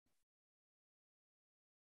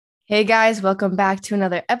Hey guys, welcome back to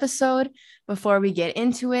another episode. Before we get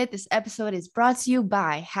into it, this episode is brought to you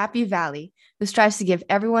by Happy Valley, who strives to give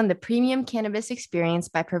everyone the premium cannabis experience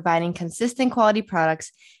by providing consistent quality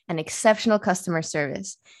products and exceptional customer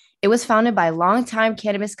service. It was founded by longtime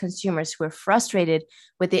cannabis consumers who were frustrated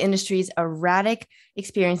with the industry's erratic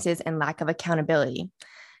experiences and lack of accountability.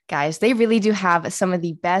 Guys, they really do have some of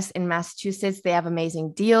the best in Massachusetts. They have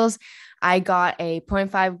amazing deals. I got a zero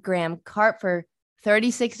point 0.5 gram cart for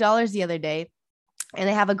 $36 the other day, and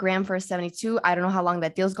they have a gram for 72. I don't know how long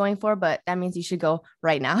that deal's going for, but that means you should go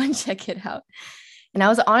right now and check it out. And I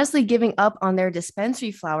was honestly giving up on their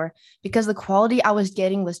dispensary flower because the quality I was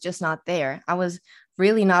getting was just not there. I was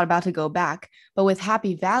really not about to go back. But with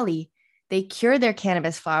Happy Valley, they cure their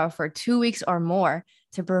cannabis flower for 2 weeks or more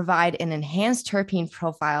to provide an enhanced terpene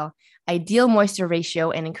profile, ideal moisture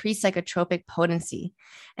ratio, and increased psychotropic potency.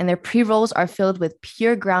 And their pre-rolls are filled with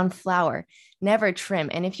pure ground flower, never trim.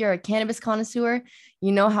 And if you're a cannabis connoisseur,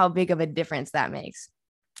 you know how big of a difference that makes.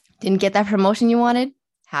 Didn't get that promotion you wanted?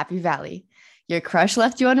 Happy Valley. Your crush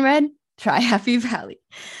left you unread? Try Happy Valley.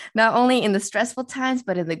 Not only in the stressful times,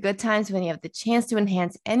 but in the good times when you have the chance to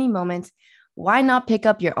enhance any moment, why not pick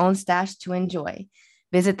up your own stash to enjoy?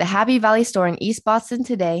 Visit the Happy Valley store in East Boston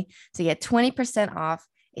today to get 20% off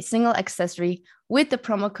a single accessory with the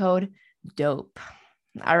promo code DOPE.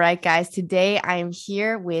 All right, guys, today I'm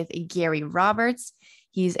here with Gary Roberts.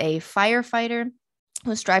 He's a firefighter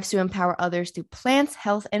who strives to empower others through plants,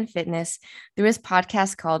 health, and fitness through his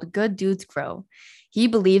podcast called Good Dudes Grow. He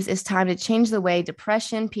believes it's time to change the way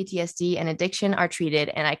depression, PTSD, and addiction are treated,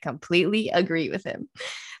 and I completely agree with him.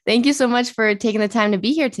 Thank you so much for taking the time to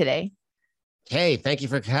be here today. Hey, thank you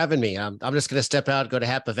for having me. I'm just going to step out, go to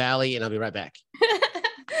Happy Valley, and I'll be right back.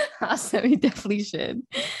 Awesome. You definitely should.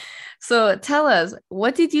 So tell us,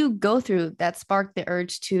 what did you go through that sparked the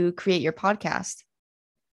urge to create your podcast?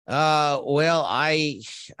 Well, I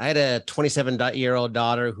had a 27-year-old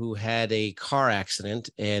daughter who had a car accident,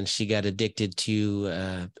 and she got addicted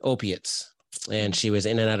to opiates, and she was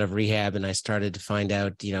in and out of rehab. And I started to find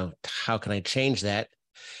out, how can I change that?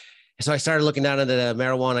 So I started looking down into the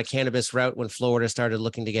marijuana cannabis route when Florida started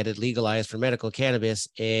looking to get it legalized for medical cannabis.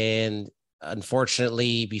 And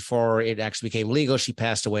unfortunately, before it actually became legal, she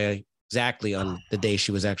passed away exactly on the day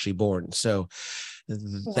she was actually born. So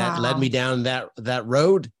that led me down that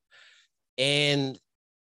road. And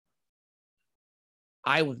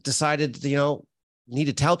I decided, need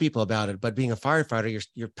to tell people about it. But being a firefighter,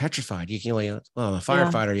 you're petrified. I'm a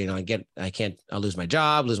firefighter, I'll lose my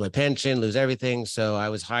job, lose my pension, lose everything. So I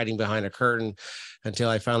was hiding behind a curtain until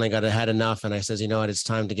I finally had enough. And I says, it's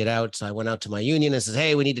time to get out. So I went out to my union and says,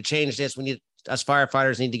 hey, we need to change this. Us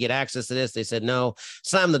firefighters need to get access to this. They said, no,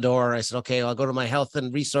 slam the door. I said, okay, I'll go to my health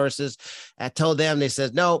and resources. I told them, they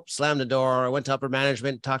said, no, slam the door. I went to upper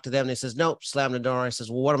management, talked to them. They says, nope, slam the door. I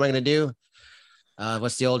says, well, what am I going to do?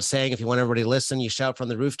 What's the old saying? If you want everybody to listen, you shout from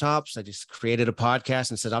the rooftops. I just created a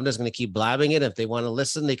podcast and said, I'm just going to keep blabbing it. If they want to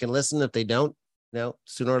listen, they can listen. If they don't,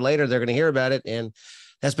 sooner or later, they're going to hear about it. And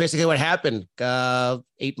that's basically what happened.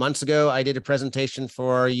 8 months ago, I did a presentation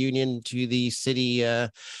for our union to the city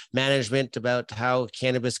management about how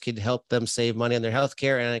cannabis could help them save money on their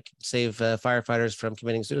healthcare, and it could save firefighters from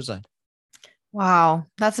committing suicide. Wow,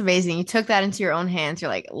 that's amazing. You took that into your own hands.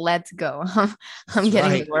 You're like, let's go. I'm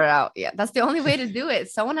getting the word out. Yeah, that's the only way to do it.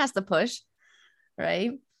 Someone has to push,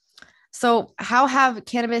 right? So how have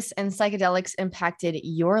cannabis and psychedelics impacted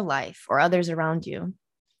your life or others around you?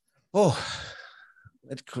 Oh,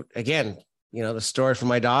 again, the story from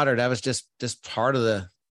my daughter, that was just part of the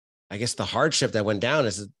hardship that went down.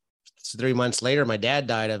 Is 3 months later, my dad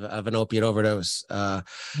died of an opiate overdose. I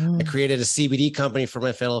created a CBD company for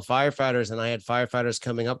my fellow firefighters, and I had firefighters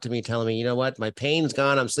coming up to me telling me, you know what, my pain's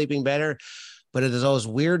gone, I'm sleeping better. But it is those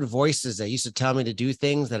weird voices that used to tell me to do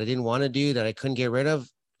things that I didn't want to do, that I couldn't get rid of.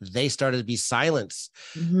 They started to be silenced.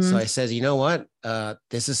 So I said, you know what,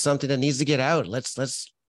 this is something that needs to get out.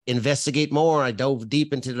 Let's investigate more. I dove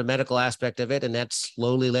deep into the medical aspect of it, and that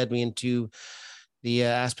slowly led me into the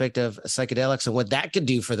aspect of psychedelics and what that could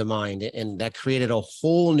do for the mind. And that created a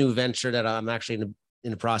whole new venture that I'm actually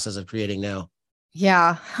in the process of creating now.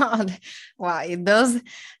 Yeah. Wow. Those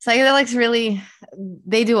psychedelics really,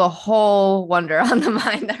 they do a whole wonder on the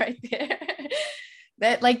mind right there.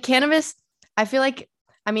 That like cannabis, I feel like,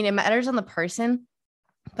 it matters on the person,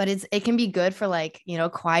 but it can be good for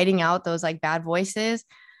quieting out those bad voices.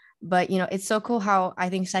 But, it's so cool how I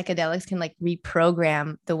think psychedelics can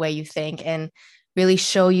reprogram the way you think and really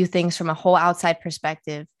show you things from a whole outside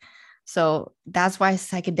perspective. So that's why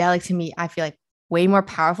psychedelic to me, I feel way more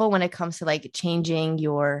powerful when it comes to changing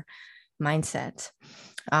your mindset.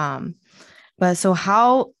 But so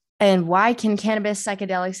how And why can cannabis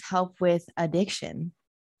psychedelics help with addiction?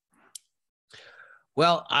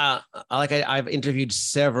 Well, I've interviewed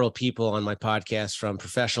several people on my podcast, from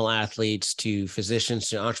professional athletes to physicians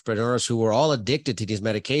to entrepreneurs, who were all addicted to these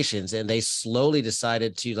medications, and they slowly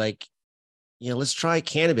decided to, like, let's try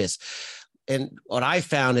cannabis. And what I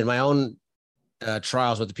found in my own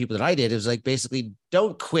trials with the people that I did is, like, basically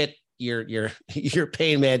don't quit your your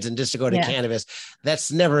pain meds and just to go to cannabis.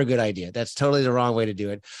 That's never a good idea. That's totally the wrong way to do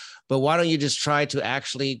it. But why don't you just try to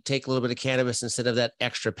actually take a little bit of cannabis instead of that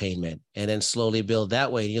extra pain med, and then slowly build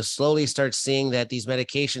that way. And you'll slowly start seeing that these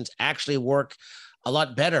medications actually work a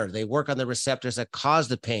lot better. They work on the receptors that cause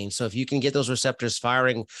the pain. So if you can get those receptors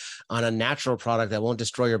firing on a natural product that won't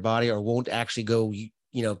destroy your body or won't actually go,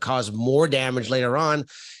 cause more damage later on,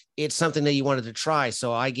 it's something that you wanted to try.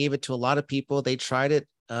 So I gave it to a lot of people. They tried it,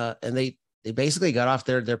 and they basically got off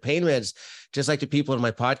their pain meds, just like the people in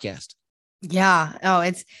my podcast. Yeah.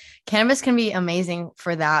 Oh, cannabis can be amazing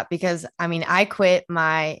for that, because I quit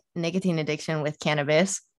my nicotine addiction with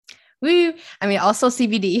cannabis. Also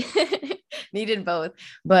CBD needed both,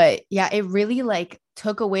 but yeah, it really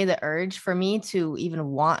took away the urge for me to even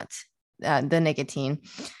want the nicotine.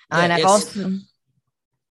 And I've also,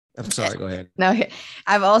 I'm sorry, go ahead. No,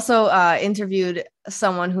 I've also interviewed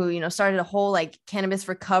someone who, started a whole cannabis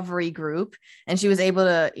recovery group, and she was able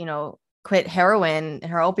to, quit heroin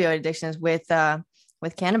and her opioid addictions with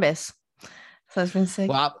cannabis. So it's been sick.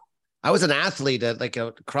 Well, I was an athlete, like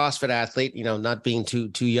a CrossFit athlete, not being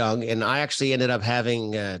too young. And I actually ended up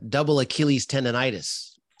having double Achilles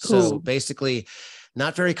tendonitis. So basically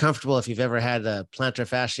not very comfortable if you've ever had a plantar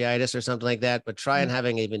fasciitis or something like that, but try and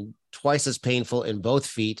having even twice as painful in both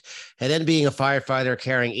feet. And then being a firefighter,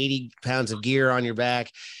 carrying 80 pounds of gear on your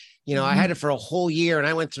back. I had it for a whole year, and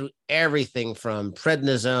I went through everything from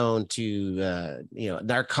prednisone to,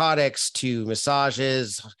 narcotics to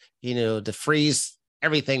massages, to freeze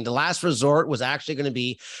everything. The last resort was actually going to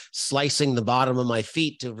be slicing the bottom of my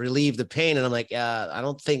feet to relieve the pain. And I'm like, I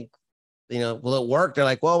don't think, will it work? They're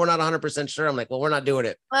like, well, we're not 100% sure. I'm like, well, we're not doing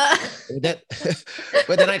it.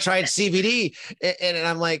 But then I tried CBD, and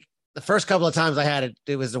I'm like, the first couple of times I had it,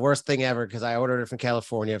 it was the worst thing ever, because I ordered it from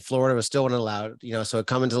California. Florida was still not allowed, so it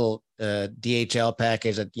come into a DHL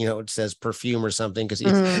package that, it says perfume or something, because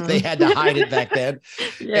they had to hide it back then.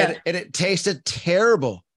 And it tasted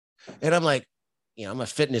terrible. And I'm like, I'm a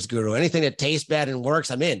fitness guru. Anything that tastes bad and works,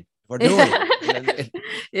 I'm in. We're doing it.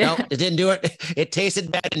 No, it didn't do it. It tasted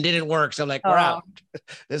bad and didn't work. So I'm like, we're out.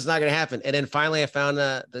 This is not going to happen. And then finally I found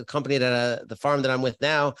the company the farm that I'm with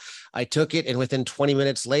now. I took it, and within 20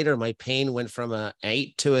 minutes later, my pain went from an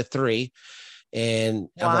 8 to a 3. And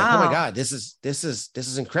I'm like, oh my God, this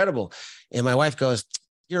is incredible. And my wife goes,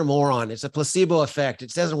 you're a moron. It's a placebo effect.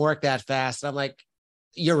 It doesn't work that fast. And I'm like,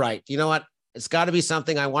 you're right. You know what? It's got to be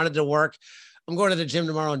something. I wanted to work. I'm going to the gym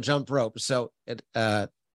tomorrow and jump rope. So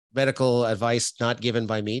medical advice not given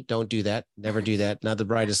by me. Don't do that. Never do that. Not the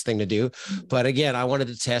brightest thing to do. But again, I wanted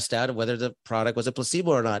to test out whether the product was a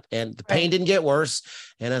placebo or not. And the pain didn't get worse.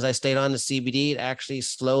 And as I stayed on the CBD, it actually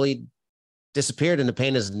slowly disappeared, and the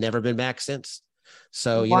pain has never been back since.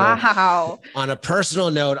 So, on a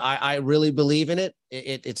personal note, I really believe in it.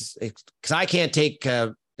 It's because I can't take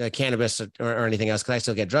cannabis or anything else, because I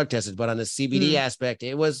still get drug tested. But on the CBD aspect,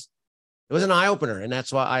 it was an eye opener. And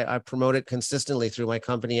that's why I promote it consistently through my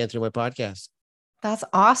company and through my podcast. That's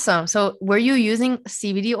awesome. So were you using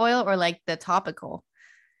CBD oil or the topical?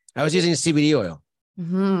 I was using CBD oil.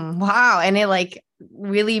 Wow. And it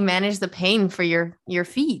really managed the pain for your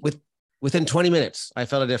feet. Within 20 minutes, I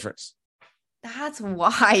felt a difference. That's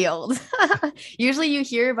wild. Usually you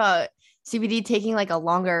hear about CBD taking a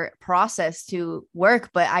longer process to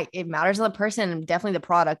work, but it matters to the person, and definitely the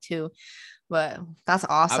product too. But that's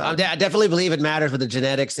awesome. I definitely believe it matters with the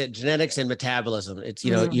genetics and metabolism. It's,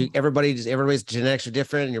 everybody's genetics are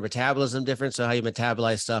different, and your metabolism different. So how you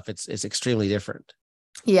metabolize stuff, it's extremely different.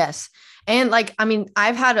 Yes. And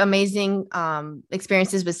I've had amazing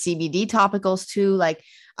experiences with CBD topicals too.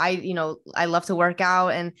 I love to work out,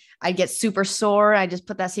 and I get super sore. I just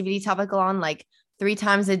put that CBD topical on 3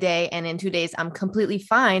 times a day, and in 2 days I'm completely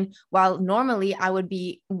fine. While normally I would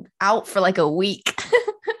be out for a week.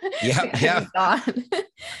 Yeah.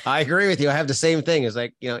 I agree with you. I have the same thing. It's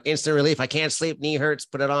instant relief. I can't sleep, knee hurts,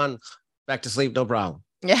 put it on, back to sleep, no problem.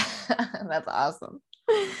 Yeah, that's awesome.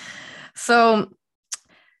 So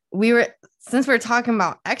since we're talking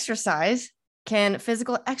about exercise, can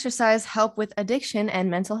physical exercise help with addiction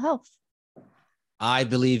and mental health? I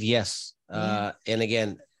believe yes. And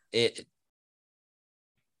again,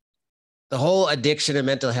 the whole addiction and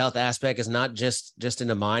mental health aspect is not just in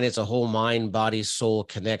the mind. It's a whole mind, body, soul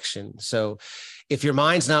connection. So if your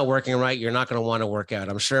mind's not working right, you're not going to want to work out.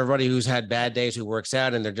 I'm sure everybody who's had bad days who works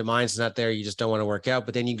out and their mind's not there, you just don't want to work out.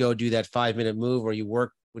 But then you go do that 5-minute move or you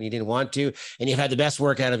work when you didn't want to, and you've had the best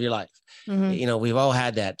workout of your life. Mm-hmm. You know, we've all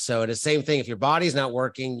had that. So the same thing, if your body's not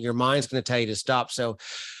working, your mind's going to tell you to stop. So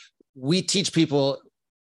we teach people,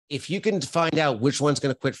 if you can find out which one's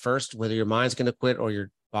going to quit first, whether your mind's going to quit or your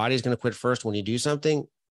body's going to quit first when you do something,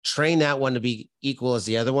 train that one to be equal as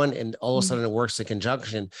the other one. And all of a sudden it works in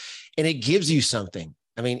conjunction and it gives you something.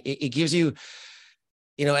 I mean, it gives you,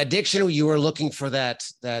 you know, addiction. You were looking for that,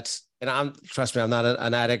 and trust me, I'm not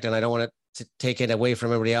an addict and I don't want to take it away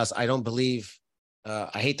from everybody else. I don't believe,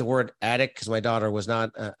 I hate the word addict because my daughter was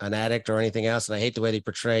not an addict or anything else. And I hate the way they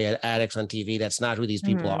portray addicts on TV. That's not who these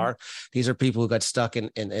people are. These are people who got stuck in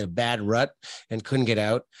a bad rut and couldn't get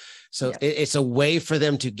out. So it's a way for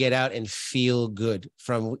them to get out and feel good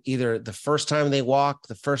from either the first time they walk,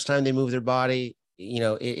 the first time they move their body. You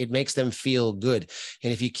know, it makes them feel good.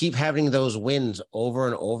 And if you keep having those wins over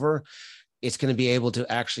and over, it's going to be able to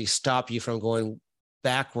actually stop you from going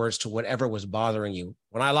backwards to whatever was bothering you.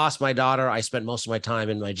 When I lost my daughter, I spent most of my time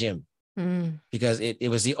in my gym because it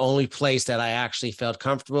was the only place that I actually felt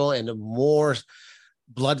comfortable, and the more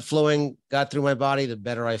blood flowing got through my body, the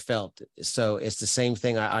better I felt. So it's the same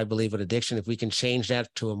thing, I believe, with addiction. If we can change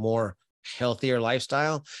that to a more healthier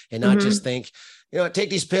lifestyle and not just think, you know, take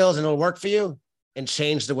these pills and it'll work for you, and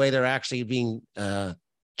change the way they're actually being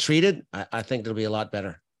treated, I think it'll be a lot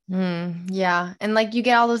better. Yeah. And like you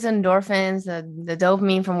get all those endorphins, the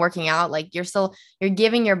dopamine from working out, like you're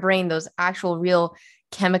giving your brain those actual real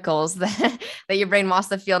chemicals that your brain wants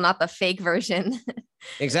to feel, not the fake version.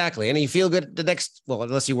 Exactly. And you feel good the next, well,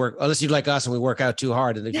 unless you like us and we work out too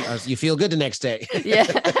hard, and you feel good the next day.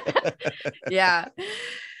 Yeah. Yeah.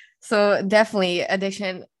 So definitely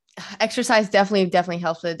addiction, exercise definitely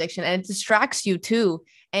helps with addiction, and it distracts you too.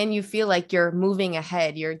 And you feel like you're moving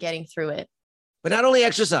ahead, you're getting through it. But not only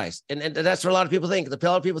exercise, and that's what a lot of people think. A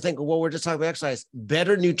lot of people think, well, we're just talking about exercise.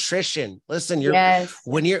 Better nutrition. Listen,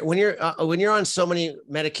 when you're on so many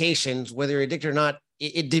medications, whether you're addicted or not,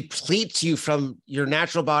 it depletes you from your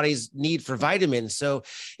natural body's need for vitamins. So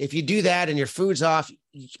if you do that and your food's off,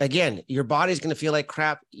 again, your body's going to feel like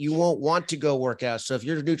crap. You won't want to go work out. So if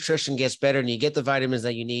your nutrition gets better and you get the vitamins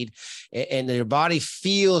that you need and your body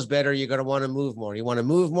feels better, you're going to want to move more. You want to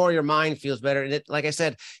move more, your mind feels better. And like I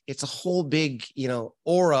said, it's a whole big,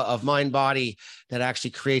 aura of mind body that actually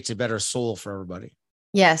creates a better soul for everybody.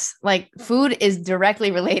 Yes, like food is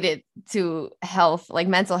directly related to health, like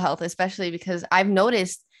mental health, especially because I've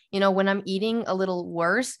noticed, when I'm eating a little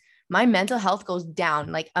worse, my mental health goes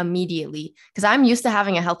down like immediately because I'm used to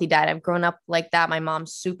having a healthy diet. I've grown up like that. My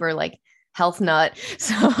mom's super like health nut.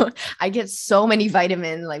 So I get so many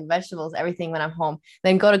vitamins, like vegetables, everything when I'm home.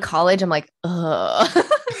 Then go to college, I'm like, ugh.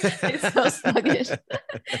 It's so sluggish.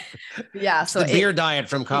 Yeah. So the beer diet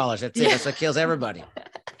from college. That's it. That's what kills everybody.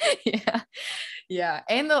 Yeah. Yeah.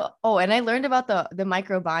 And and I learned about the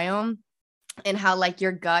microbiome and how like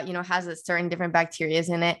your gut, has a certain different bacteria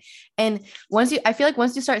in it. And I feel like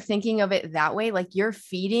once you start thinking of it that way, like you're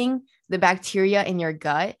feeding the bacteria in your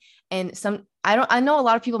gut. And I know a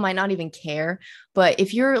lot of people might not even care, but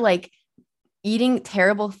if you're like eating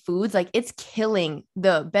terrible foods, like it's killing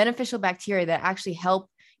the beneficial bacteria that actually help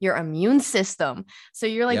your immune system. So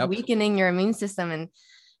you're like weakening your immune system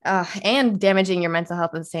and damaging your mental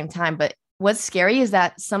health at the same time. But what's scary is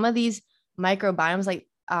that some of these microbiomes, like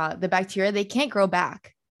the bacteria, they can't grow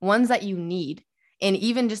back. Ones that you need. And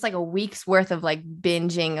even just like a week's worth of like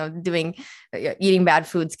binging of eating bad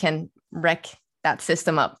foods can wreck that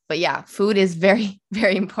system up. But yeah, food is very,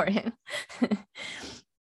 very important.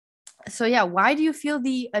 So yeah, why do you feel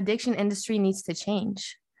the addiction industry needs to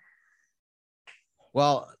change?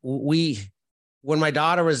 Well, when my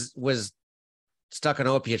daughter was stuck on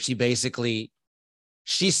opiates,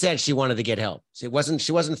 she said she wanted to get help. She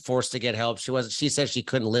wasn't forced to get help. She said she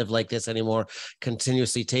couldn't live like this anymore,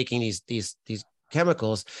 continuously taking these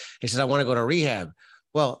chemicals. She said, I want to go to rehab.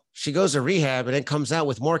 Well, she goes to rehab and then comes out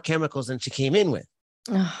with more chemicals than she came in with.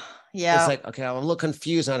 Yeah. It's like, okay, I'm a little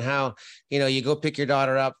confused on how, you go pick your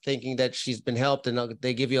daughter up thinking that she's been helped and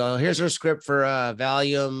they give you, here's her script for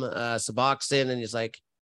Valium, Suboxone. And it's like,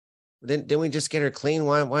 didn't we just get her clean?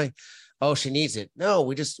 Why? Oh, she needs it. No,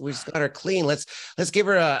 we just got her clean. Let's give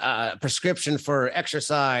her a prescription for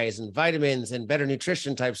exercise and vitamins and better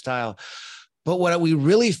nutrition type style. But what we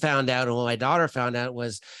really found out, and what my daughter found out,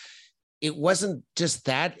 was it wasn't just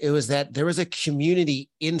that. It was that there was a community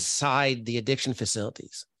inside the addiction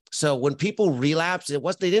facilities. So when people relapse,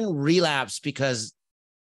 they didn't relapse because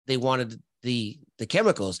they wanted the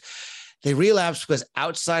chemicals. They relapsed because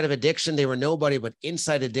outside of addiction, they were nobody, but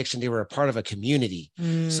inside addiction, they were a part of a community.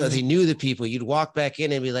 So they knew the people. You'd walk back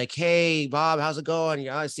in and be like, hey, Bob, how's it going?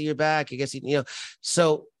 I see you're back. I guess,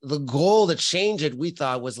 so the goal to change it, we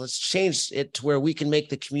thought, was let's change it to where we can make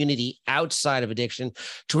the community outside of addiction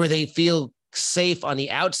to where they feel safe on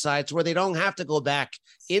the outside, to where they don't have to go back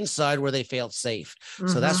inside where they felt safe.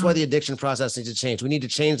 So that's why the addiction process needs to change. We need to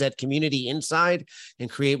change that community inside and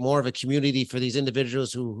create more of a community for these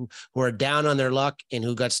individuals who are down on their luck and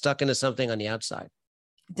who got stuck into something on the outside.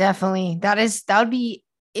 Definitely. That would be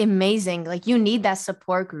amazing. Like, you need that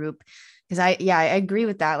support group, because I agree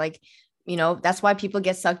with that. Like, that's why people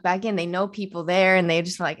get sucked back in. They know people there and they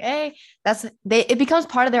just like, hey, it becomes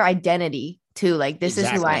part of their identity too. Like, this is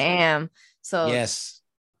who I am. So yes.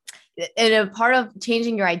 And a part of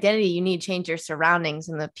changing your identity, you need to change your surroundings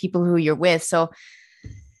and the people who you're with. So,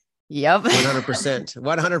 yep.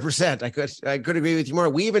 100%. I could agree with you more.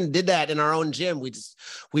 We even did that in our own gym.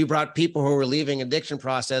 We brought people who were leaving addiction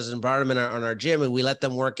processes and brought them in our gym, and we let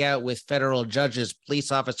them work out with federal judges,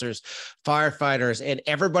 police officers, firefighters, and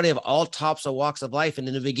everybody of all types of walks of life. And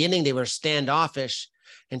in the beginning, they were standoffish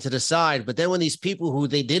and to the side. But then when these people who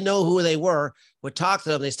they didn't know who they were would talk to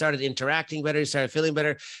them, they started interacting better, they started feeling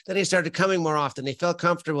better. Then they started coming more often. They felt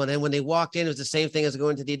comfortable. And then when they walked in, it was the same thing as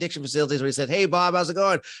going to the addiction facilities where he said, hey, Bob, how's it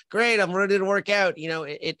going? Great. I'm ready to work out.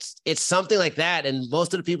 It's something like that. And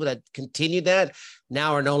most of the people that continued that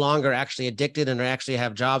now are no longer actually addicted and actually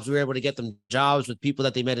have jobs. We were able to get them jobs with people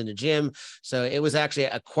that they met in the gym. So it was actually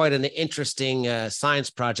quite an interesting science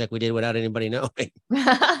project we did without anybody knowing.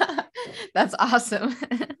 That's awesome.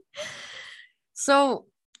 So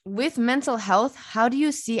with mental health, how do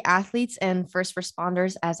you see athletes and first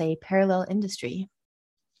responders as a parallel industry?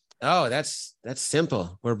 Oh, that's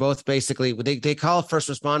simple. We're both basically, they call first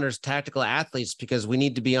responders tactical athletes because we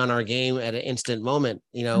need to be on our game at an instant moment.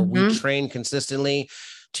 We train consistently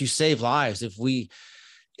to save lives. If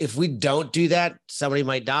we don't do that, somebody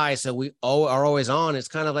might die. So we are always on. It's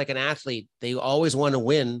kind of like an athlete. They always want to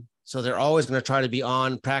win. So they're always going to try to be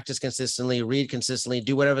on, practice consistently, read consistently,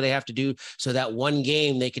 do whatever they have to do. So that one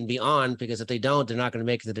game they can be on, because if they don't, they're not going to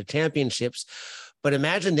make it to the championships. But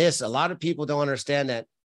imagine this. A lot of people don't understand that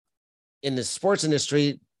in the sports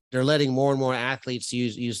industry, they're letting more and more athletes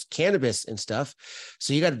use cannabis and stuff.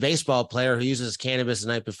 So you got a baseball player who uses cannabis the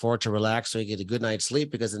night before to relax so he get a good night's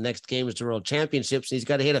sleep, because the next game is the World Championships. And he's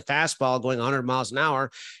got to hit a fastball going 100 miles an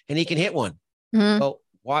hour and he can hit one. Well,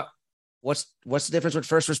 what's the difference with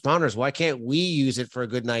first responders? Why can't we use it for a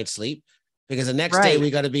good night's sleep? Because the next day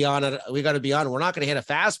we got to be on. We're not going to hit a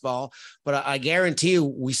fastball, but I guarantee you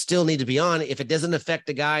we still need to be on. If it doesn't affect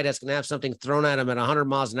the guy that's going to have something thrown at him at 100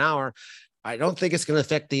 miles an hour, I don't think it's going to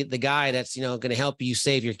affect the guy that's, going to help you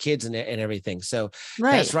save your kids and everything. So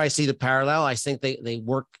that's where I see the parallel. I think they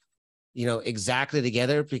work, exactly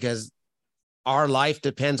together, because our life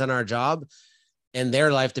depends on our job and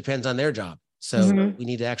their life depends on their job. So we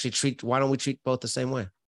need to actually why don't we treat both the same way?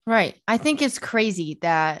 Right. I think it's crazy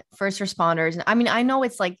that first responders, I mean, I know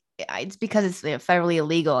it's like, it's because it's federally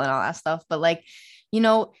illegal and all that stuff, but like,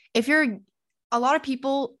 if a lot of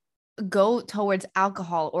people go towards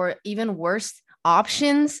alcohol or even worse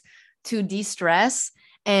options to de-stress.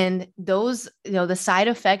 And those, the side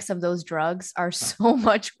effects of those drugs are so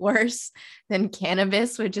much worse than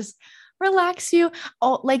cannabis, which just relax you.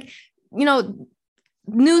 Oh, like,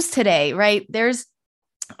 news today, right? There's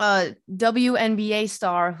a WNBA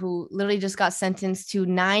star who literally just got sentenced to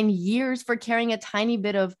 9 years for carrying a tiny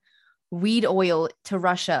bit of weed oil to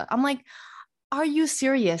Russia. I'm like, are you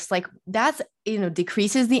serious? Like, that's,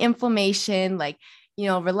 decreases the inflammation, like,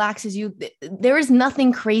 relaxes you. There is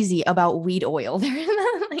nothing crazy about weed oil.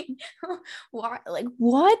 Like,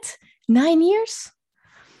 what? 9 years?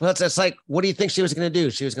 Well, it's like, what do you think she was going to do?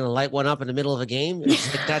 She was going to light one up in the middle of a game? Like,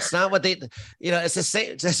 that's not what it's the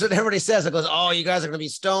same. That's what everybody says. It goes, oh, you guys are going to be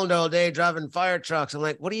stoned all day driving fire trucks. I'm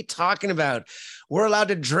like, what are you talking about? We're allowed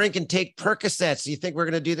to drink and take Percocets. You think we're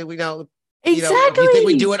going to do that? We know. Exactly. You think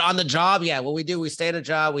we do it on the job? Yeah. What we do, we stay in a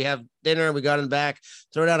job, we have dinner, we got in back,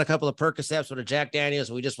 throw down a couple of Percocets with a Jack Daniels,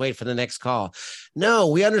 and we just wait for the next call. No,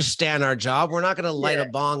 we understand our job. We're not going to light a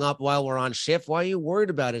bong up while we're on shift. Why are you worried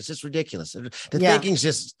about it? It's just ridiculous. The thinking's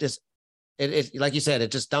just it, like you said, it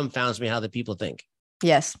just dumbfounds me how the people think.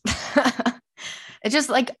 Yes. It's just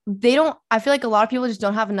like, I feel like a lot of people just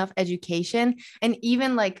don't have enough education. And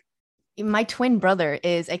even like my twin brother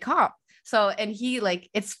is a cop. So, and he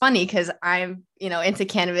it's funny because I'm, into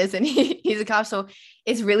cannabis and he's a cop. So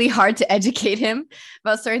it's really hard to educate him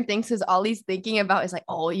about certain things because all he's thinking about is like,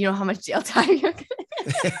 oh, how much jail time you're going to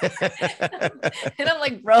And I'm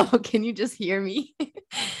like, bro, can you just hear me?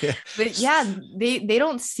 Yeah. But yeah, they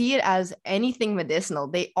don't see it as anything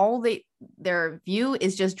medicinal. Their view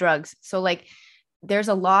is just drugs. So like there's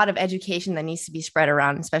a lot of education that needs to be spread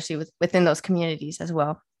around, especially within those communities as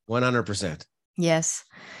well. 100%. Yes.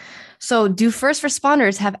 So do first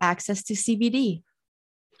responders have access to CBD?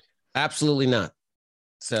 Absolutely not.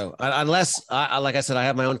 So unless, like I said, I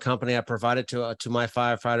have my own company, I provide it to my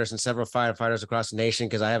firefighters and several firefighters across the nation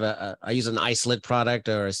because I use an isolate product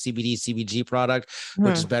or a CBD CBG product,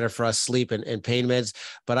 which is better for us sleep and pain meds.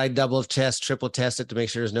 But I double test, triple test it to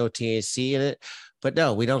make sure there's no THC in it. But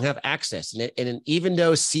no, we don't have access. And even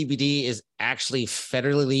though CBD is actually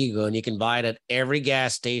federally legal and you can buy it at every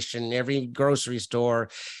gas station, every grocery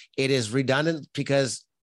store, it is redundant because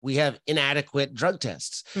we have inadequate drug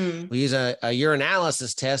tests. We use a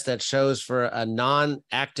urinalysis test that shows for a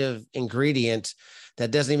non-active ingredient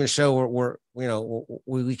that doesn't even show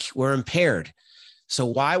we're impaired. So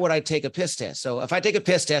why would I take a piss test? So if I take a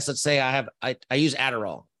piss test, let's say I use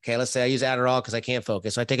Adderall. Okay, let's say I use Adderall because I can't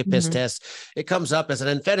focus. So I take a piss test. It comes up as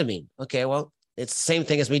an amphetamine. Okay, well, it's the same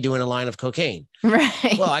thing as me doing a line of cocaine.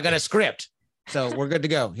 Right. Well, I got a script. So we're good to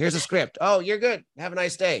go. Here's a script. Oh, you're good. Have a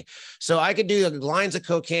nice day. So I could do lines of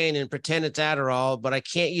cocaine and pretend it's Adderall, but I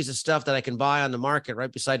can't use the stuff that I can buy on the market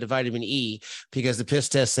right beside the vitamin E because the piss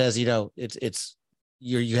test says, you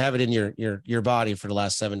have it in your body for the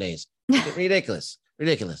last 7 days. Ridiculous.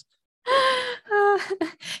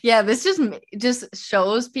 Yeah, this just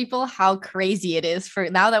shows people how crazy it is for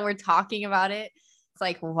now that we're talking about it. It's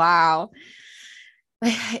like, wow.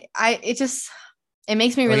 It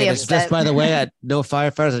makes me really upset. Just by the way, no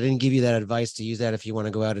firefighters, I didn't give you that advice to use that if you want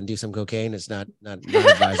to go out and do some cocaine. It's not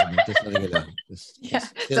advisable. Just letting you know.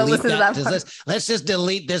 Don't listen to that part. Let's just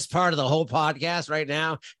delete this part of the whole podcast right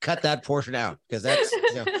now. Cut that portion out because that's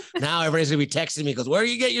now everybody's gonna be texting me because where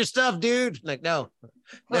you get your stuff, dude? Like, no.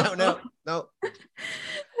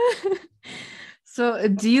 So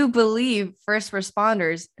do you believe first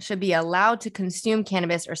responders should be allowed to consume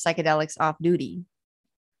cannabis or psychedelics off duty?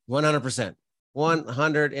 100%.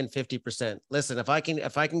 150%. Listen, if I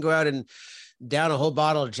can go out and down a whole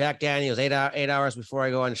bottle of Jack Daniels 8 hours before I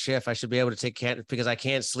go on shift, I should be able to take cannabis because I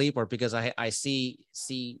can't sleep or because I see.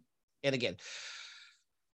 And again,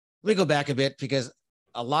 let me go back a bit because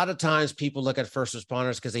a lot of times people look at first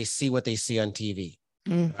responders because they see what they see on TV.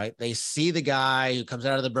 Right? They see the guy who comes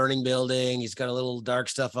out of the burning building. He's got a little dark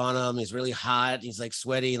stuff on him. He's really hot. He's like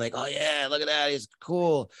sweaty. Like, oh yeah, look at that. He's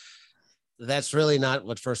cool. That's really not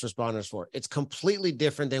what first responders for. It's completely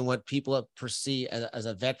different than what people perceive as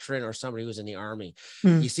a veteran or somebody who's in the army.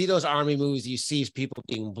 You see those army movies, you see people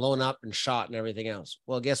being blown up and shot and everything else.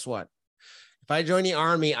 Well, guess what? If I join the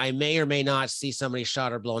army, I may or may not see somebody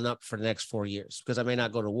shot or blown up for the next 4 years because I may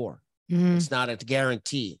not go to war. It's not a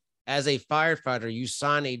guarantee. As a firefighter, you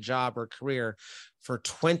sign a job or career for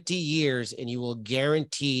 20 years and you will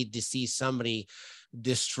guaranteed to see somebody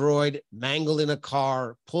destroyed, mangled in a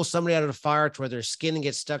car, pull somebody out of the fire to where their skin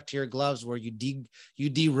gets stuck to your gloves, where you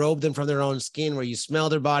derobe them from their own skin, where you smell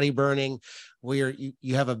their body burning, where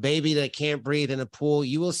you have a baby that can't breathe in a pool.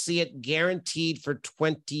 You will see it guaranteed for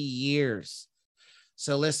 20 years.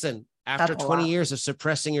 So listen, after 20 years of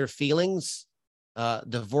suppressing your feelings,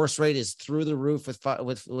 divorce rate is through the roof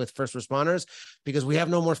with first responders because we have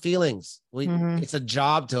no more feelings. It's a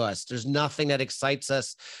job to us. There's nothing that excites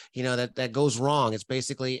us, that goes wrong. It's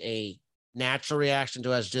basically a natural reaction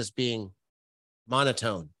to us just being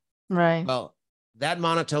monotone. Right. Well, that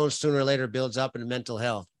monotone sooner or later builds up into mental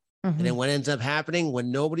health. And then what ends up happening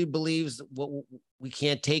when nobody believes what we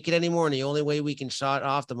can't take it anymore, and the only way we can shut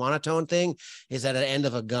off the monotone thing is at the end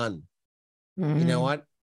of a gun. You know what?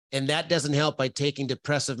 And that doesn't help by taking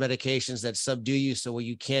depressive medications that subdue you so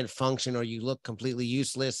you can't function or you look completely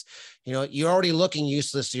useless. You're already looking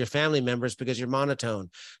useless to your family members because you're monotone.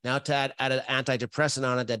 Now to add an antidepressant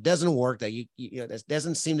on it that doesn't work, that that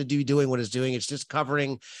doesn't seem to be doing what it's doing. It's just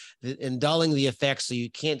covering and dulling the effects so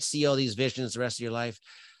you can't see all these visions the rest of your life.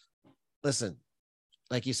 Listen,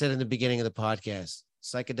 like you said in the beginning of the podcast,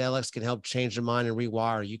 psychedelics can help change your mind and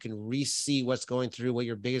rewire. You can re-see what's going through, what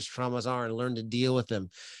your biggest traumas are, and learn to deal with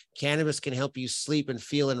them. Cannabis can help you sleep and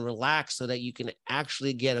feel and relax so that you can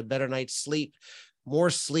actually get a better night's sleep.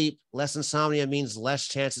 More sleep, less insomnia means less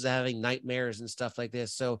chances of having nightmares and stuff like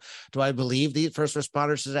this. So do I believe the first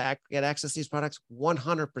responders should get access to these products?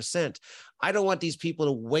 100%. I don't want these people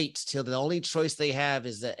to wait till the only choice they have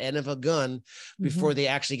is the end of a gun before they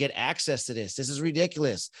actually get access to this. This is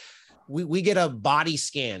ridiculous. We get a body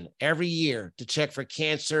scan every year to check for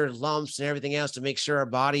cancer, lumps, and everything else to make sure our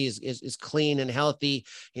body is clean and healthy.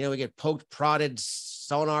 We get poked, prodded,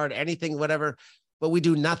 sonared, anything, whatever. but we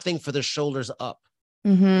do nothing for the shoulders up.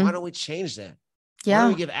 Mm-hmm. Why don't we change that? Yeah. Why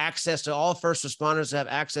don't we give access to all first responders to have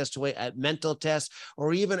access to a mental test,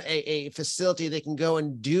 or even a facility they can go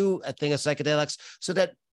and do a thing of psychedelics so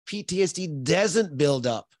that PTSD doesn't build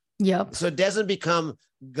up. Yep. So it doesn't become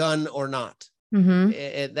gun or not.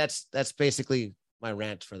 Mm-hmm. That's basically my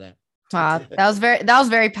rant for that. Wow, that was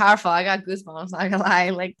very powerful. I got goosebumps, not gonna lie.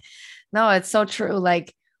 Like, no, it's so true.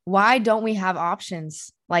 Like, why don't we have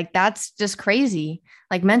options? Like, that's just crazy.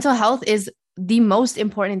 Like, mental health is the most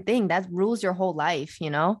important thing that rules your whole life, you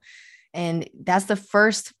know? And that's the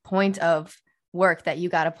first point of work that you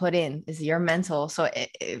got to put in is your mental. So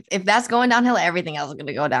if that's going downhill, everything else is going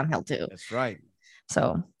to go downhill too. That's right.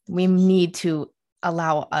 So we need to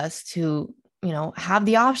allow us to, you know, have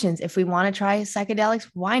the options. If we want to try psychedelics,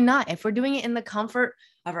 why not? If we're doing it in the comfort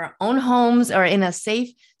of our own homes or in a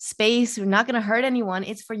safe space, we're not going to hurt anyone.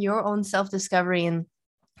 It's for your own self-discovery and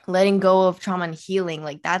letting go of trauma and healing.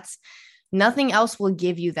 Like, that's nothing else will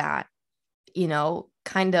give you that, you know,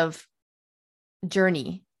 kind of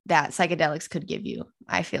journey that psychedelics could give you,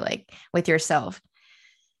 I feel like, with yourself.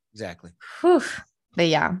 Exactly. Whew. But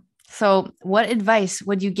yeah. So what advice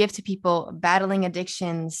would you give to people battling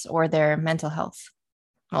addictions or their mental health?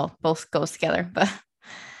 Well, both goes together, but.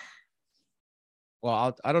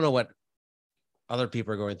 Well, I don't know what other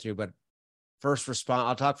people are going through, but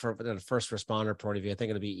I'll talk for the first responder point of view. I think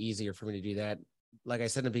it'll be easier for me to do that. Like I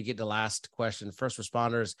said in the last question, first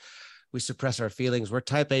responders, we suppress our feelings. We're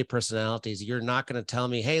type A personalities. You're not going to tell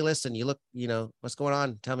me, hey, listen, you look, you know, what's going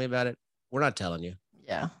on? Tell me about it. We're not telling you.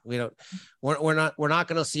 Yeah. We're not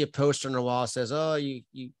going to see a poster on the wall that says, oh, you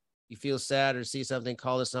feel sad or see something,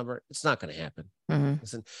 call this number. It's not going to happen. Mm-hmm.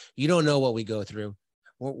 Listen, you don't know what we go through.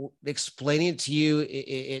 We're explaining it to you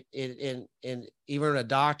in even a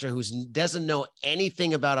doctor who doesn't know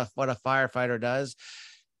anything about what a firefighter does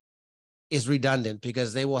is redundant,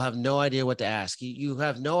 because they will have no idea what to ask. You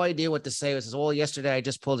have no idea what to say. It says, well, yesterday I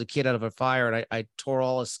just pulled a kid out of a fire and I tore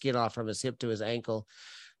all his skin off from his hip to his ankle.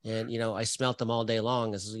 And, you know, I smelt him all day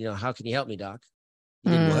long. This is, you know, how can you help me, doc?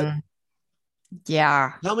 You did what?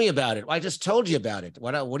 Yeah. Tell me about it. I just told you about it.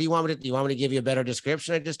 What do you want me to do? You want me to give you a better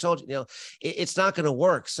description? I just told you, you know, it's not going to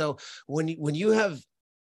work. So when you have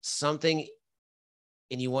something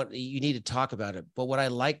and you need to talk about it. But what I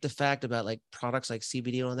like the fact about like products like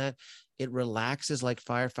CBD and all that, it relaxes like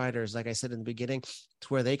firefighters, like I said in the beginning, to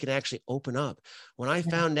where they can actually open up. When I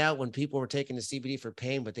found out when people were taking the CBD for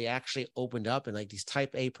pain, but they actually opened up, and like these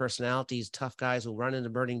type A personalities, tough guys who run into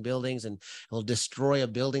burning buildings and will destroy a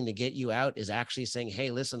building to get you out, is actually saying,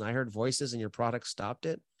 hey, listen, I heard voices and your product stopped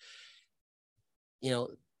it. You know,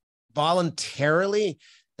 voluntarily,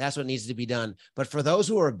 that's what needs to be done. But for those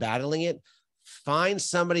who are battling it, find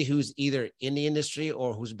somebody who's either in the industry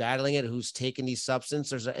or who's battling it, who's taken these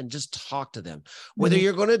substances, and just talk to them. Whether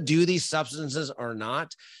you're going to do these substances or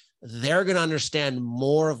not, they're going to understand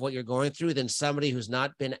more of what you're going through than somebody who's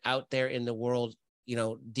not been out there in the world, you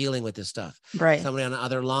know, dealing with this stuff. Right. Somebody on the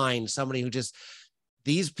other line, somebody who just,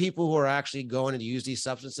 these people who are actually going to use these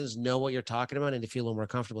substances know what you're talking about and they feel a little more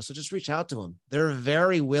comfortable. So just reach out to them. They're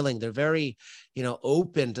very willing. They're very, you know,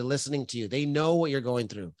 open to listening to you. They know what you're going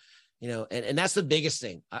through. You know, and that's the biggest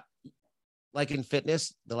thing. Like in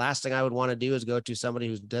fitness, the last thing I would want to do is go to somebody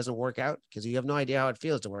who doesn't work out, because you have no idea how it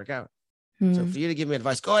feels to work out. So for you to give me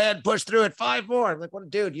advice, go ahead, push through it, 5 more. I'm like, what,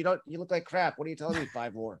 dude, you look like crap. What are you telling me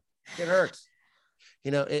 5 more? It hurts. You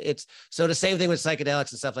know, it's so the same thing with psychedelics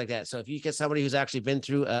and stuff like that. So if you get somebody who's actually been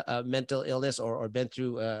through a mental illness or been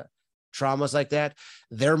through traumas like that,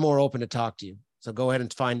 they're more open to talk to you. So go ahead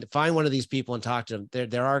and find one of these people and talk to them.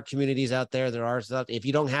 There are communities out there. There are stuff. If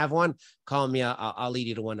you don't have one, call me. I'll lead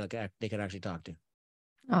you to one that they can actually talk to.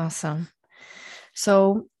 Awesome.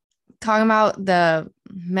 So talking about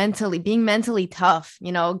being mentally tough,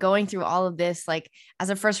 you know, going through all of this, like as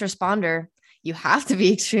a first responder, you have to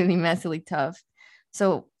be extremely mentally tough.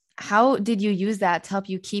 So how did you use that to help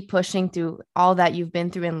you keep pushing through all that you've been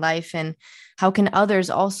through in life? And how can others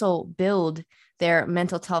also build their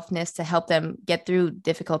mental toughness to help them get through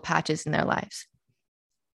difficult patches in their lives?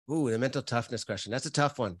 Ooh, the mental toughness question. That's a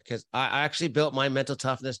tough one, because I actually built my mental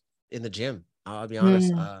toughness in the gym. I'll be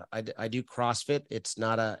honest. I do CrossFit. It's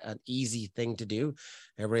not an easy thing to do.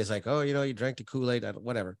 Everybody's like, oh, you know, you drank the Kool-Aid,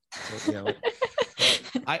 whatever. So, you know,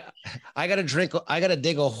 I got to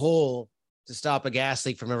dig a hole to stop a gas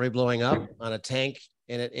leak from every blowing up on a tank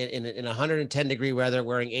in 110 degree weather,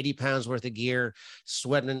 wearing 80 pounds worth of gear,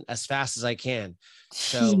 sweating as fast as I can.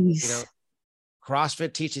 So, you know,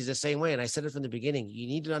 CrossFit teaches the same way. And I said it from the beginning, you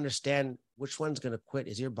need to understand which one's going to quit.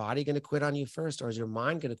 Is your body going to quit on you first, or is your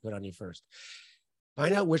mind going to quit on you first?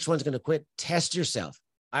 Find out which one's going to quit. Test yourself.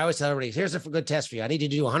 I always tell everybody, here's a good test for you. I need you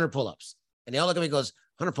to do 100 pull-ups. And they all look at me and goes,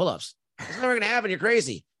 100 pull-ups? It's never going to happen. You're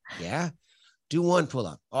crazy. Yeah. Do one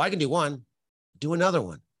pull-up. Oh, I can do one. Do another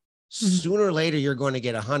one. Sooner or later, you're going to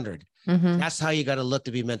get 100. That's how you got to look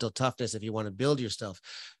to be mental toughness if you want to build yourself.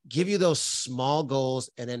 Give you those small goals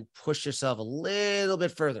and then push yourself a little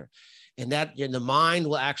bit further. And that the mind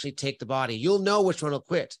will actually take the body. You'll know which one will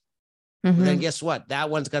quit. But then guess what? That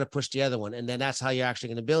one's got to push the other one. And then that's how you're actually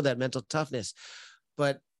going to build that mental toughness.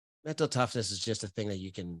 But mental toughness is just a thing that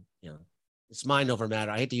you can, it's mind over matter.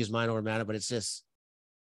 I hate to use mind over matter, but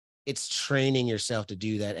it's training yourself to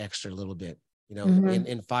do that extra little bit.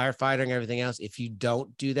 In firefighting and everything else, if you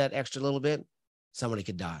don't do that extra little bit, somebody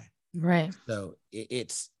could die. Right. So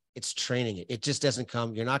it's training it. It just doesn't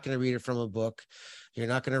come. You're not going to read it from a book. You're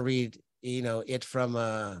not going to read, it from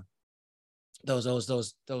those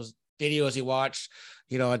videos you watch,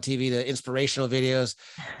 on TV, the inspirational videos.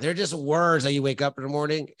 They're just words that you wake up in the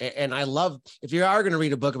morning. And I love, if you are going to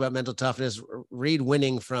read a book about mental toughness, read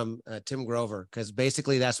Winning from Tim Grover, because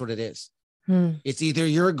basically that's what it is. It's either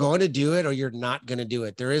you're going to do it or you're not going to do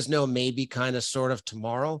it. There is no maybe, kind of, sort of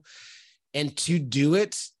tomorrow. And to do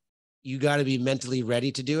it, you got to be mentally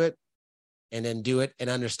ready to do it, and then do it and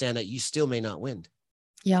understand that you still may not win.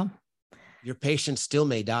 Yeah. Your patient still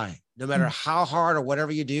may die. No matter how hard or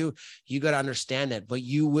whatever you do, you got to understand that, but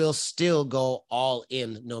you will still go all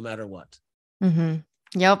in no matter what.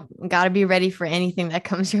 Yep. Got to be ready for anything that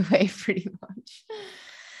comes your way, pretty much.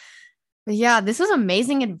 But yeah, this was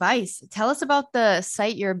amazing advice. Tell us about the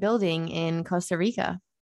site you're building in Costa Rica.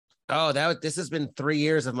 Oh, this has been 3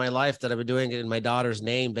 years of my life that I've been doing it in my daughter's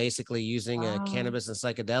name, basically using cannabis and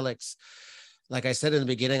psychedelics. Like I said in the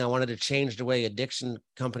beginning, I wanted to change the way addiction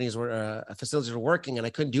companies facilities were working, and I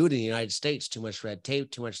couldn't do it in the United States. Too much red tape,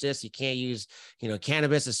 too much this. You can't use,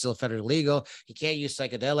 cannabis is still federally legal. You can't use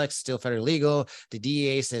psychedelics, still federally legal. The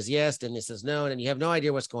DEA says yes, then it says no, and you have no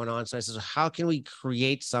idea what's going on. So I said, how can we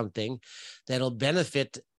create something that'll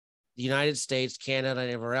benefit the United States, Canada,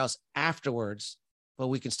 and everywhere else afterwards, but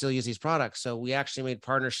we can still use these products? So we actually made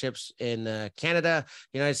partnerships in Canada,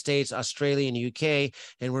 United States, Australia, and UK,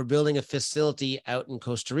 and we're building a facility out in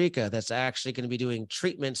Costa Rica that's actually going to be doing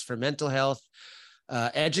treatments for mental health,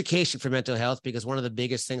 education for mental health, because one of the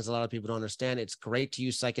biggest things a lot of people don't understand, it's great to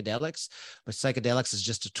use psychedelics, but psychedelics is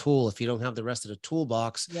just a tool. If you don't have the rest of the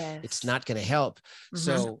toolbox, it's not going to help.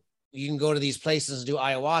 So you can go to these places and do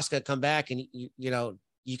ayahuasca, come back, and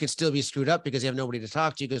you can still be screwed up because you have nobody to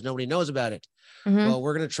talk to, because nobody knows about it. Well,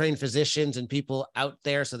 we're going to train physicians and people out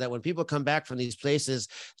there so that when people come back from these places,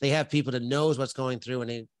 they have people that knows what's going through,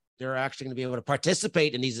 and they're actually going to be able to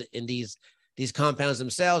participate in these compounds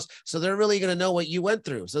themselves. So they're really going to know what you went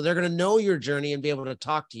through. So they're going to know your journey and be able to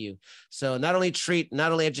talk to you. So not only treat,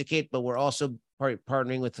 not only educate, but we're also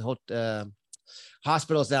partnering with the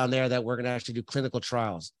hospitals down there that we're going to actually do clinical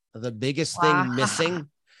trials. The biggest thing missing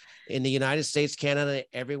in the United States, Canada,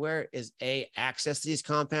 everywhere is access to these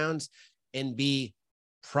compounds, and B,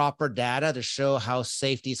 proper data to show how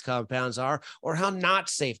safe these compounds are or how not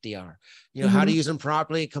safe they are. How to use them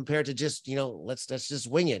properly compared to just, let's just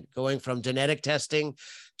wing it, going from genetic testing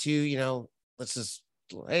to, let's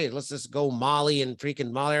just go Molly and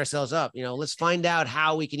freaking Molly ourselves up. Let's find out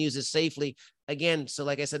how we can use it safely. Again, so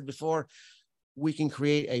like I said before, we can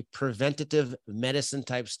create a preventative medicine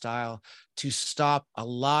type style to stop a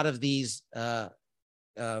lot of these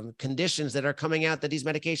conditions that are coming out that these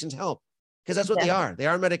medications help, because that's what they are. They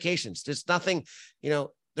are medications. There's nothing,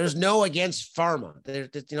 there's no against pharma.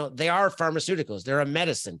 They are pharmaceuticals. They're a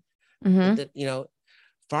medicine.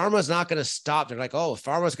 Pharma is not going to stop. They're like, oh,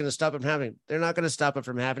 pharma is going to stop it from happening. They're not going to stop it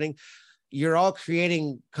from happening. You're all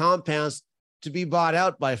creating compounds to be bought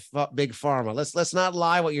out by big pharma. Let's not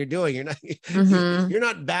lie what you're doing. You're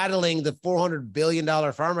not battling the $400 billion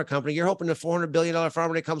pharma company. You're hoping the $400 billion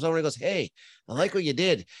pharma that comes over and goes, hey, I like what you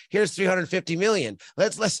did. Here's 350 million.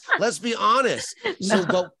 Let's be honest. No.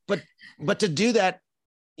 So, but to do that,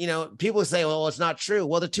 people say, well, it's not true.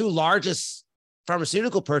 Well, the two largest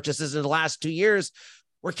pharmaceutical purchases in the last 2 years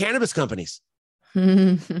were cannabis companies.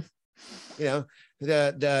 The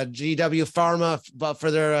GW Pharma, but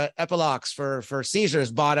for their Epilox for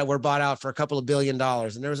seizures were bought out for a couple of $2 billion.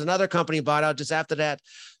 And there was another company bought out just after that.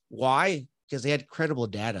 Why? Because they had credible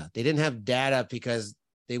data. They didn't have data because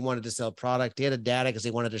they wanted to sell product. They had data because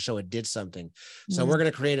they wanted to show it did something. So we're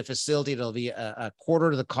going to create a facility that'll be a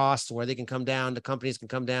quarter of the cost, where they can come down, the companies can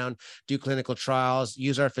come down, do clinical trials,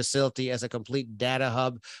 use our facility as a complete data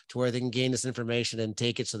hub to where they can gain this information and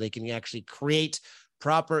take it so they can actually create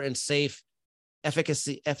proper and safe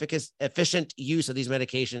efficient use of these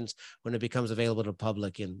medications when it becomes available to the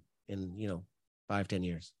public in 5-10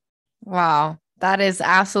 years. Wow. That is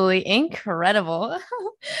absolutely incredible.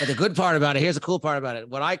 But the good part about it, here's the cool part about it.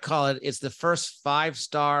 What I call it, it's the first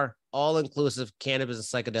 5-star all-inclusive cannabis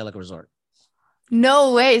and psychedelic resort.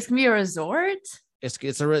 No way. It's going to be a resort? It's a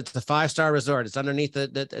 5-star resort. It's underneath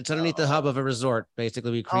the hub of a resort.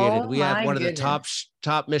 Basically, we created. We have one of the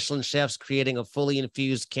top Michelin chefs creating a fully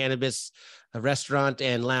infused cannabis restaurant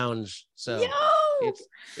and lounge. So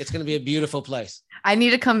it's going to be a beautiful place. I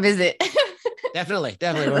need to come visit. Definitely.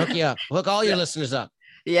 We'll hook you up. We'll hook all your listeners up.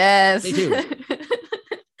 Yes. Me too.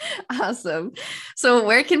 Awesome. So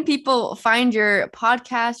where can people find your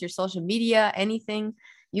podcast, your social media, anything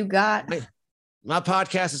you got? My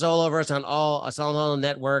podcast is all over. It's on all the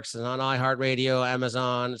networks and on iHeartRadio,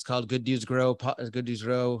 Amazon. It's called Good Dudes Grow. Good Dudes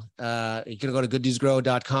Grow. You can go to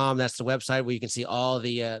gooddudesgrow.com. That's the website where you can see all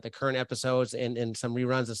the current episodes and some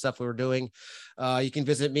reruns of stuff we were doing. You can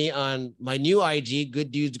visit me on my new IG, Good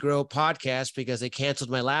Dudes Grow Podcast, because they canceled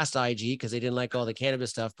my last IG because they didn't like all the cannabis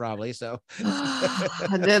stuff, probably. So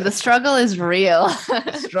the struggle is real.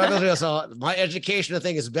 So my educational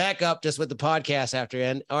thing is back up just with the podcast after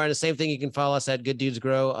end. Or the same thing, you can follow us at Good Dudes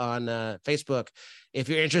Grow on Facebook. If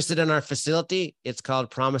you're interested in our facility, it's called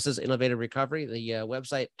Promises Innovative Recovery. The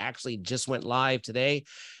website actually just went live today.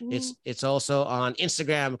 It's also on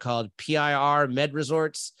Instagram called PIR Med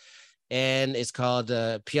Resorts, and it's called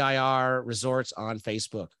PIR Resorts on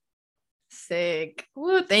Facebook. Sick.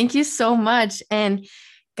 Woo, thank you so much. And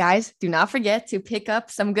guys, do not forget to pick up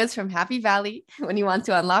some goods from Happy Valley when you want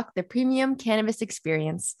to unlock the premium cannabis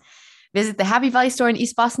experience. Visit the Happy Valley store in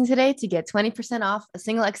East Boston today to get 20% off a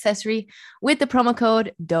single accessory with the promo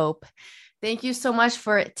code DOPE. Thank you so much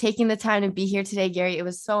for taking the time to be here today, Gary. It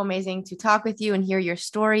was so amazing to talk with you and hear your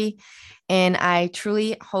story. And I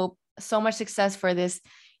truly hope so much success for this,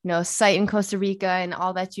 site in Costa Rica and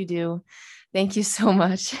all that you do. Thank you so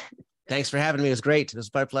much. Thanks for having me. It was great. It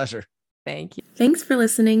was my pleasure. Thank you. Thanks for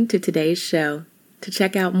listening to today's show. To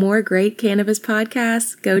check out more great cannabis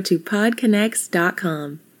podcasts, go to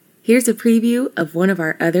podconnects.com. Here's a preview of one of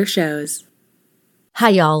our other shows. Hi,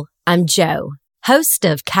 y'all. I'm Jo, host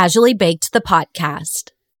of Casually Baked, the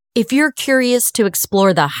podcast. If you're curious to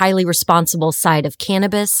explore the highly responsible side of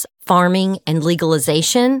cannabis, farming, and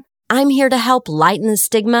legalization, I'm here to help lighten the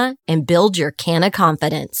stigma and build your canna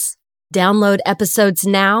confidence. Download episodes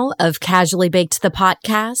now of Casually Baked, the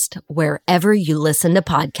podcast, wherever you listen to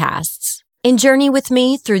podcasts. And journey with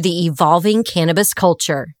me through the evolving cannabis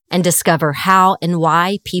culture and discover how and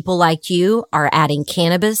why people like you are adding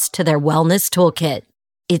cannabis to their wellness toolkit.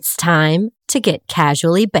 It's time to get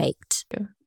casually baked.